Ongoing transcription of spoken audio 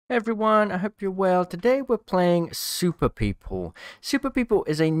Hey everyone, I hope you're well. Today we're playing Super People. Super People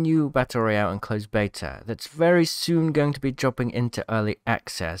is a new Battle Royale and closed beta that's very soon going to be dropping into early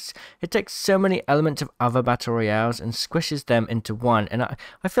access. It takes so many elements of other Battle Royales and squishes them into one, and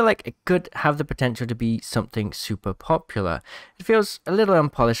I feel like it could have the potential to be something super popular. It feels a little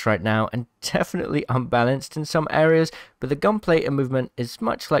unpolished right now and definitely unbalanced in some areas, but the gunplay and movement is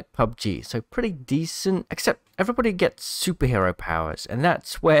much like PUBG, so pretty decent, except everybody gets superhero powers, and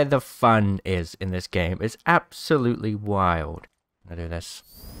that's where the fun is in this game. It's absolutely wild. I'm gonna do this.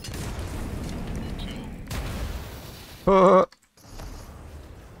 Oh.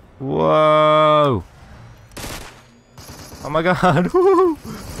 Whoa! Oh my god!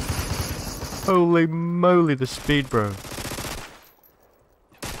 Holy moly, the speed, bro.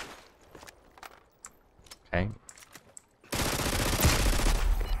 Okay.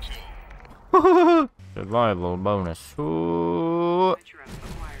 Survival bonus. Ooh.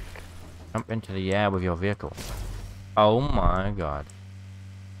 Jump into the air with your vehicle. Oh my god.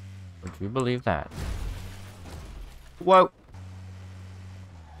 Would you believe that? Whoa.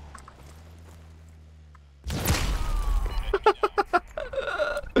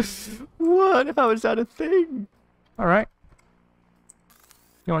 What? How is that a thing? Alright.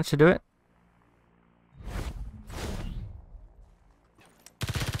 He wants to do it.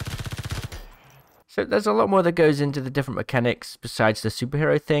 So there's a lot more that goes into the different mechanics besides the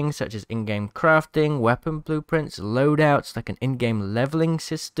superhero things, such as in-game crafting, weapon blueprints, loadouts, like an in-game leveling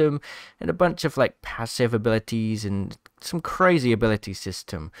system, and a bunch of like passive abilities and some crazy ability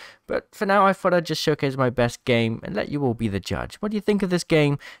system. But for now I thought I'd just showcase my best game and let you all be the judge. What do you think of this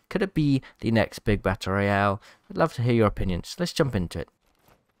game? Could it be the next big Battle Royale? I'd love to hear your opinions. Let's jump into it.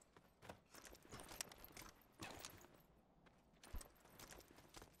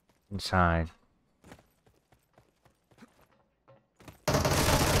 Inside.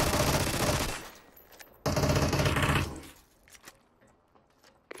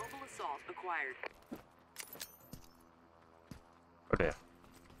 Acquired. Oh dear.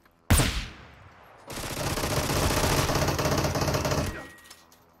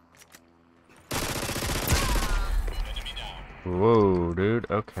 Whoa, dude.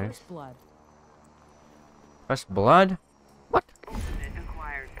 Okay. First blood. First blood? What?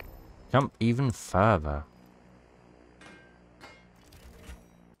 Acquired. Jump even further.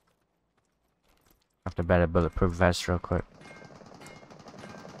 Have to better bulletproof vest real quick.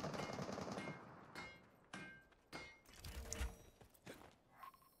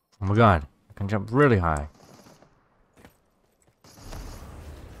 Oh my god, I can jump really high.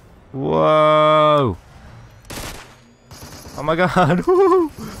 Whoa! Oh my god!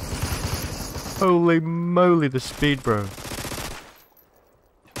 Woo! Holy moly, the speed, bro.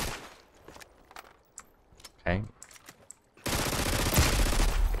 Okay.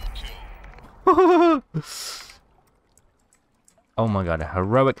 Oh my god, a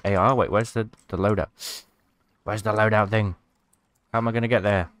heroic AR? Wait, where's the loadout? Where's the loadout thing? How am I gonna get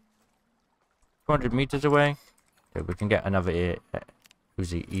there? 200 meters away? Okay, we can get another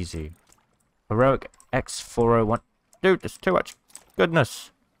Uzi easy. Heroic X401. Dude, there's too much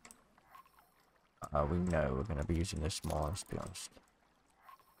goodness. We know we're gonna be using this more, let's be honest.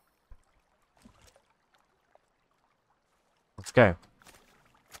 Let's go.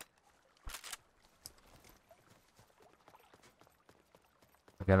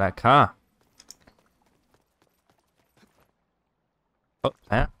 Look at that car. Oh,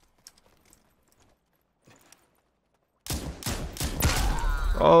 there.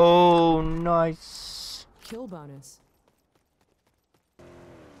 Oh, nice. Kill bonus.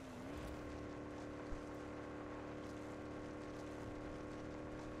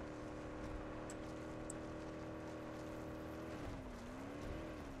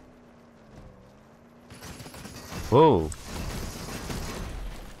 Whoa.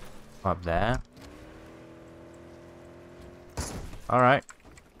 Up there. Alright.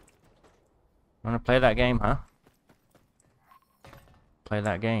 Wanna play that game, huh? Play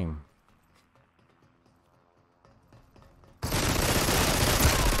that game.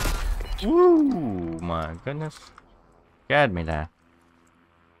 Woo! My goodness. Scared me there.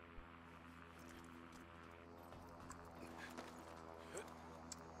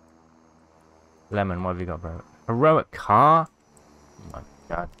 Lemon, what have you got, bro? Heroic car? Oh my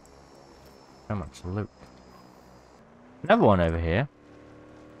god. So much loot. Another one over here.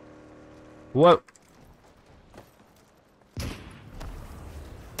 Whoa!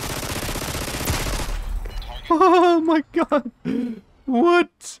 Oh my god!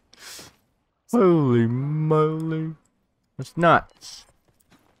 What? Holy moly. That's nuts.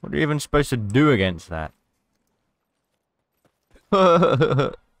 What are you even supposed to do against that?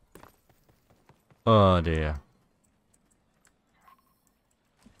 Oh dear.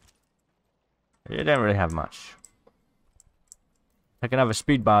 You don't really have much. I can have a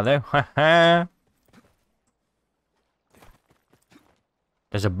speed bar though. Haha.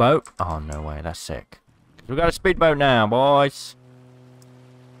 There's a boat. Oh no way, that's sick. We got a speedboat now, boys.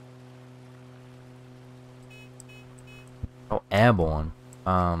 Oh, airborne.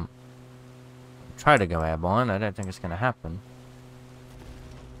 Try to go airborne. I don't think it's gonna happen.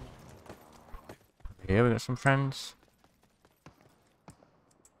 Here we got some friends.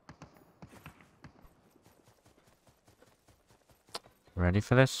 Ready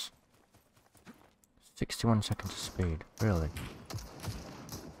for this? 61 seconds of speed. Really?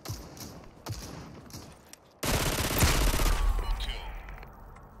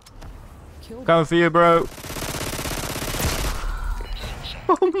 Coming for you, bro.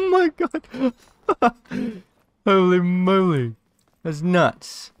 Oh my god. Holy moly. That's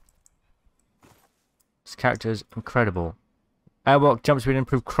nuts. This character is incredible. Airwalk jump speed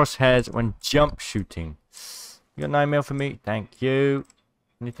improve crosshairs when jump shooting. You got 9mm for me? Thank you.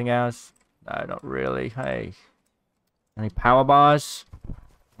 Anything else? No, not really. Hey. Any power bars?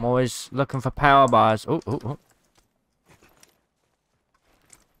 I'm always looking for power bars. Oh, oh, oh.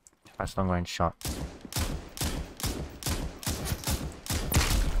 That's long range shot.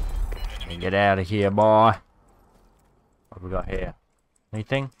 Get out of here, boy. What have we got here?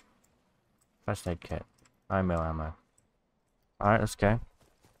 Anything? First aid kit. 9mm ammo. Alright, let's go.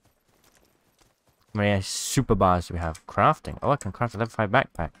 How many super bars do we have? Crafting. Oh, I can craft a level 5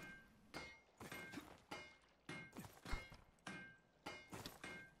 backpack.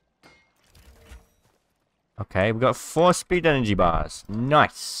 Okay, we got 4 speed energy bars.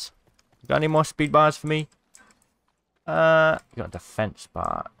 Nice. Got any more speed bars for me? You got a defense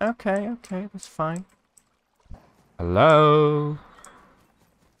bar. Okay, okay, that's fine. Hello?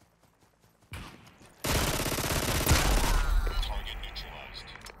 Target neutralized.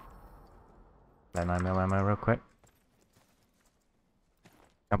 9mm ammo real quick.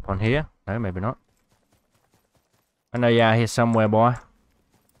 Jump on here? No, maybe not. I know you're out here somewhere, boy.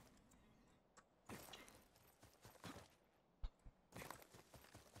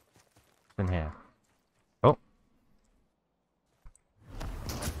 In here. Oh.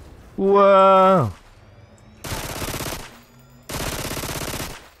 Whoa!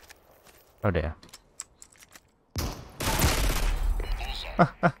 Oh dear.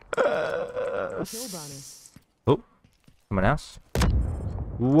 Kill bonus. Oh, someone else?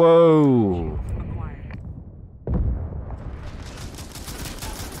 Whoa!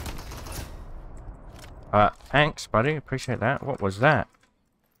 Acquired. Thanks, buddy. Appreciate that. What was that?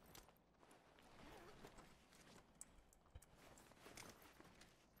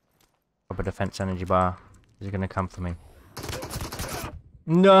 Up a defense energy bar. Is he gonna come for me?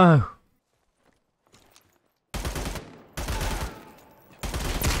 No!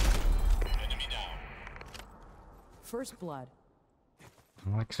 Enemy down. First blood.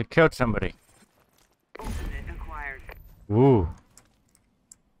 I actually killed somebody. Ultimate acquired. Ooh.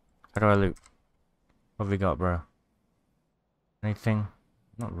 How do I loot? What have we got, bro? Anything?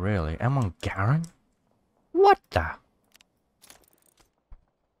 Not really. M1 Garen? What the?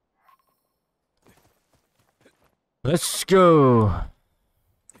 Let's go.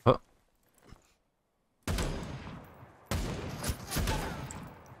 Oh.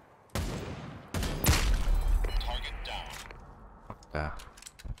 Target down. What the?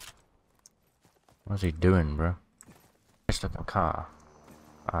 What's he doing, bro? Nice looking car.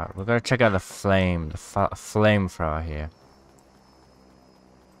 Alright, we're gonna check out the flamethrower here.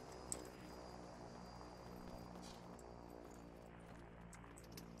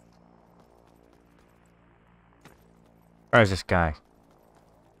 Where is this guy?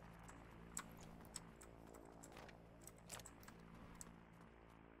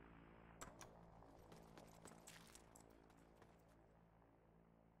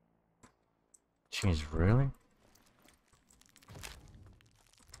 Jeez, really?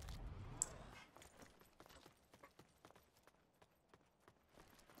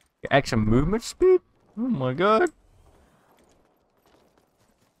 Get extra movement speed? Oh my god.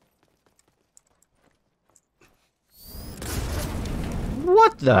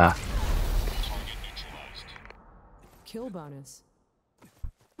 What the? Target neutralized. Kill bonus.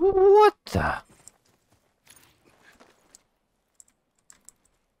 What the?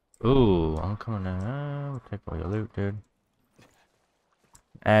 Ooh, I'm coming in. We'll take all your loot, dude.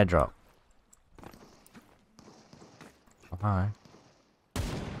 Airdrop. Oh, hi. Enemy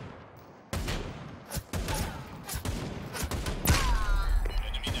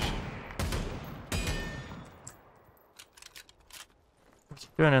down. What's he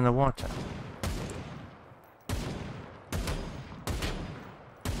doing in the water?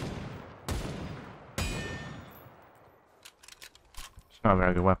 Not a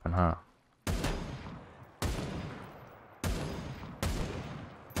very good weapon, huh?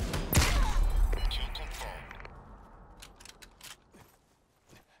 Kill confirmed.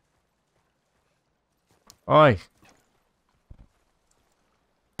 Oi!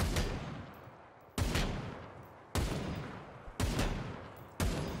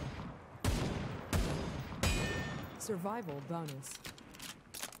 Survival bonus.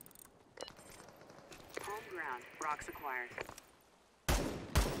 Home ground. Rocks acquired.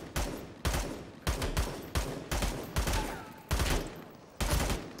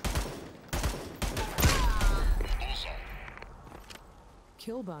 Bullseye.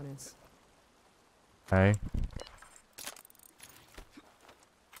 Kill bonus. Hey.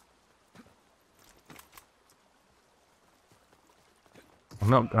 I'm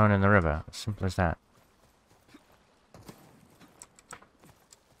not going in the river. As simple as that.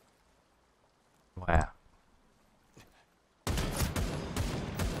 Where?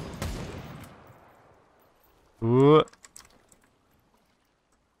 Ooh.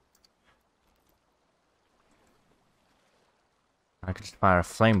 I could just fire a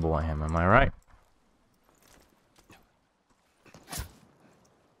flame ball at him, am I right?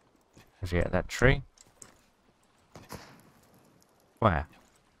 Is he at that tree? Where?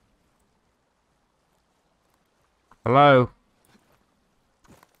 Hello?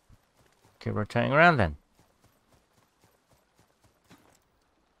 Keep rotating around then.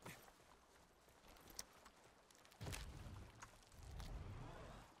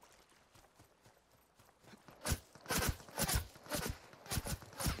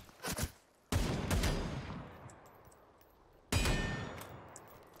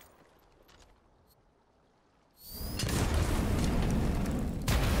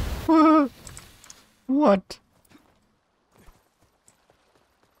 What?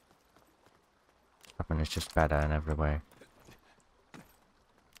 Weapon is just better in every way.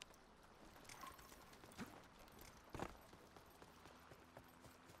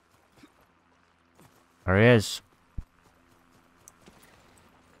 There he is.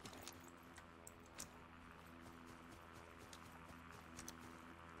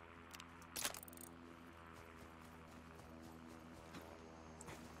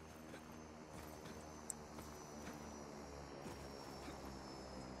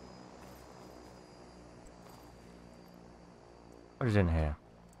 What is in here?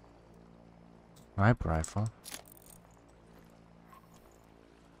 Sniper rifle.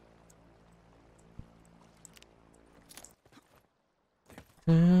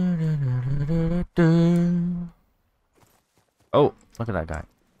 Oh, look at that guy.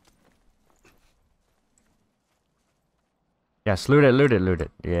 Yes, loot it, loot it, loot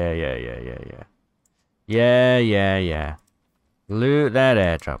it. Yeah. Yeah. Loot that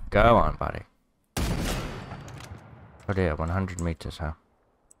airdrop. Go on, buddy. Oh dear, 100 meters, huh?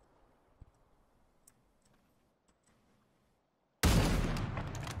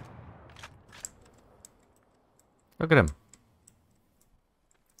 Look at him.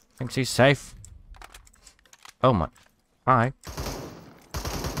 Thinks he's safe. Oh my. Hi.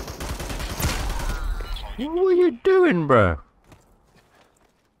 What are you doing, bro?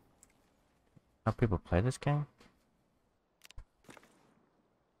 How people play this game?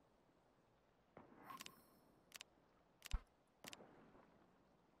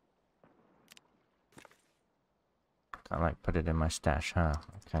 Can't like put it in my stash, huh?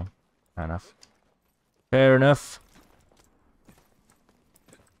 Okay. Fair enough. Fair enough.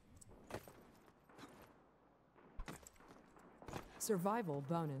 Survival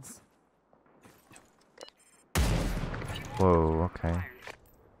bonus. Whoa, okay.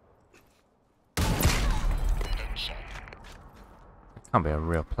 Headshot. Can't be a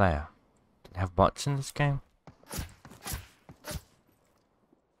real player. Do they have bots in this game?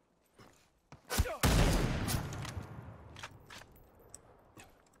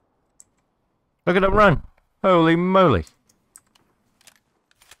 Look at them run! Holy moly! See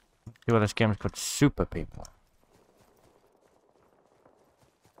why this game is called Super People.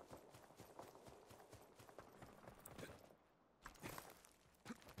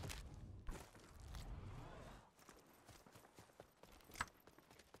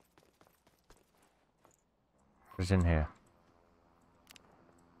 What's in here?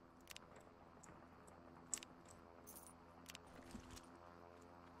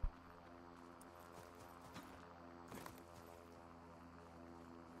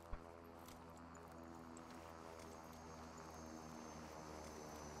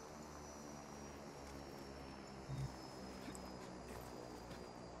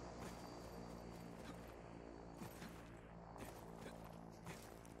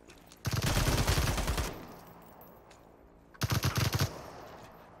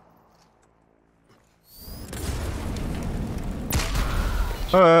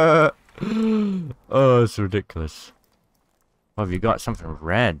 Oh, it's ridiculous. What have you got? Something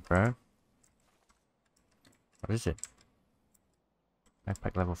red, bro. What is it?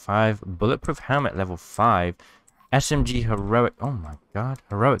 Backpack level 5. Bulletproof helmet level 5. SMG heroic. Oh my god.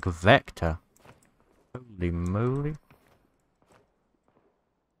 Heroic vector. Holy moly.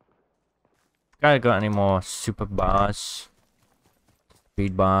 Guy got any more super bars?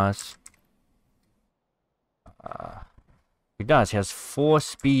 Speed bars? He does. He has 4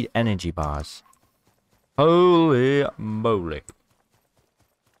 speed energy bars. Holy moly.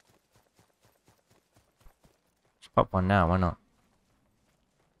 Let's pop one now. Why not?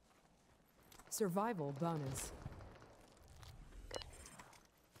 Survival bonus.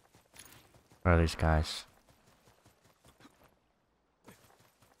 Where are these guys?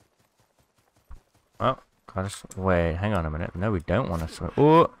 Oh, gotta wait. Hang on a minute. No, we don't want to swim.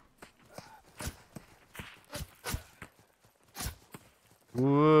 Oh.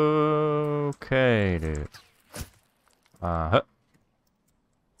 Okay, dude. Huh.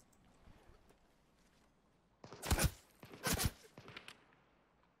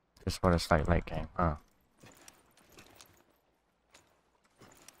 This what it's like late game, huh?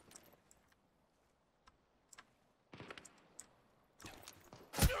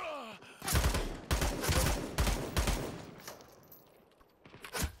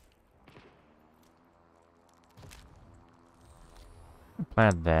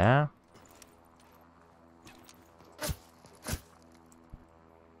 Plant there.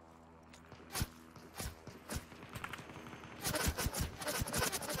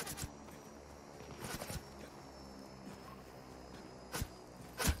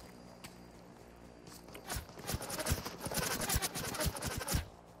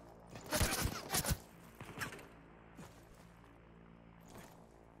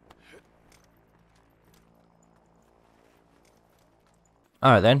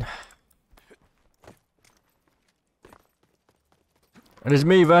 Alright then. It is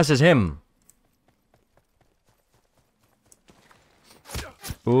me versus him.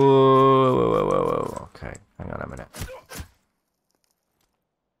 Whoa, whoa, whoa, whoa, whoa. Okay, hang on a minute.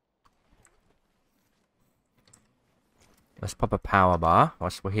 Let's pop a power bar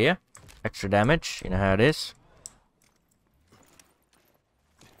whilst we're here. Extra damage, you know how it is.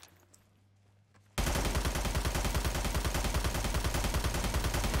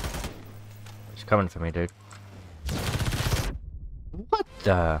 He's coming for me, dude. What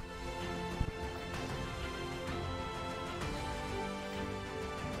the?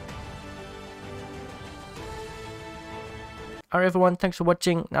 Alright everyone, thanks for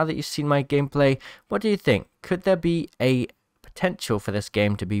watching. Now that you've seen my gameplay, what do you think? Could there be a potential for this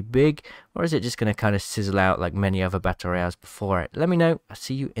game to be big, or is it just going to kind of sizzle out like many other battle royales before it? Let me know. I'll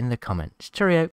see you in the comments. Cheerio!